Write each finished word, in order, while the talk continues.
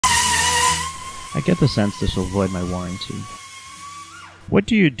I get the sense this will void my warranty. What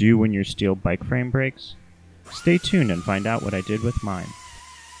do you do when your steel bike frame breaks? Stay tuned and find out what I did with mine.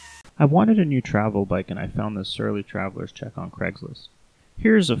 I wanted a new travel bike and I found this Surly Traveler's Check on Craigslist.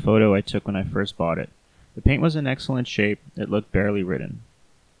 Here's a photo I took when I first bought it. The paint was in excellent shape, it looked barely ridden.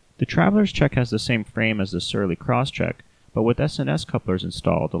 The Traveler's Check has the same frame as the Surly Crosscheck, but with S&S couplers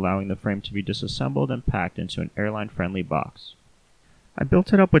installed, allowing the frame to be disassembled and packed into an airline-friendly box. I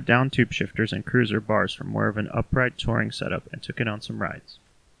built it up with down tube shifters and cruiser bars for more of an upright touring setup and took it on some rides.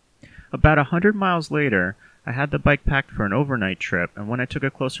 About 100 miles later, I had the bike packed for an overnight trip, and when I took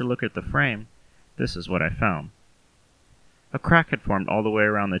a closer look at the frame, this is what I found. A crack had formed all the way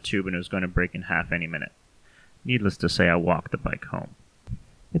around the tube and it was going to break in half any minute. Needless to say, I walked the bike home.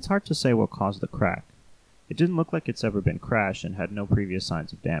 It's hard to say what caused the crack. It didn't look like it's ever been crashed and had no previous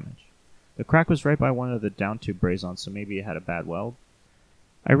signs of damage. The crack was right by one of the down tube braze-ons, so maybe it had a bad weld.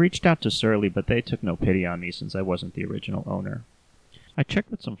 I reached out to Surly, but they took no pity on me since I wasn't the original owner. I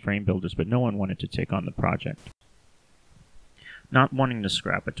checked with some frame builders, but no one wanted to take on the project. Not wanting to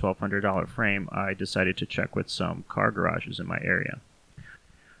scrap a $1,200 frame, I decided to check with some car garages in my area.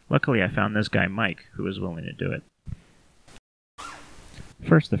 Luckily, I found this guy Mike, who was willing to do it.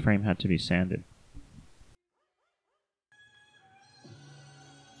 First, the frame had to be sanded.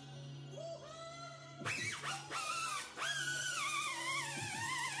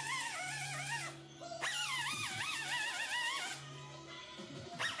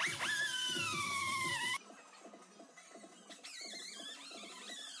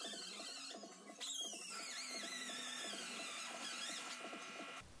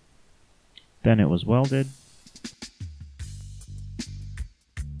 Then it was welded.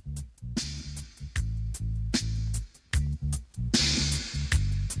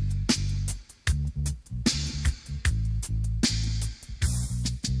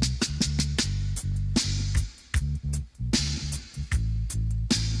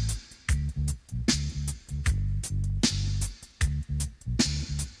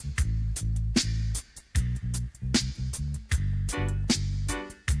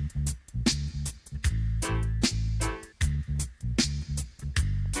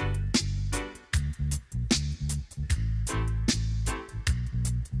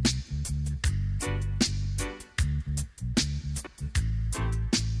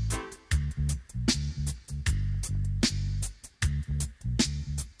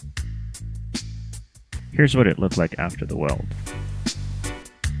 Here's what it looked like after the weld.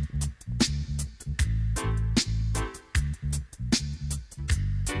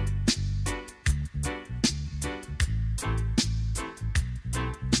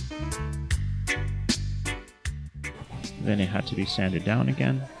 Then it had to be sanded down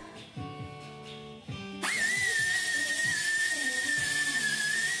again.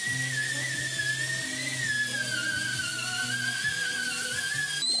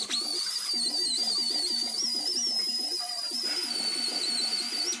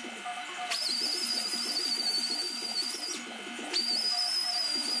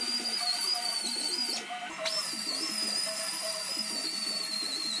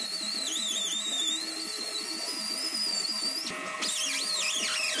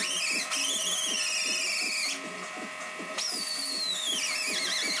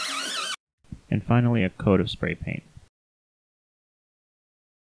 And finally a coat of spray paint.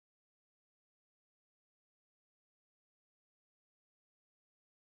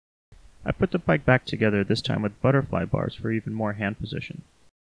 I put the bike back together, this time with butterfly bars for even more hand position.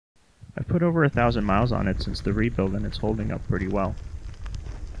 I've put over 1,000 miles on it since the rebuild and it's holding up pretty well.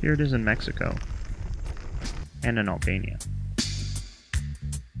 Here it is in Mexico and in Albania.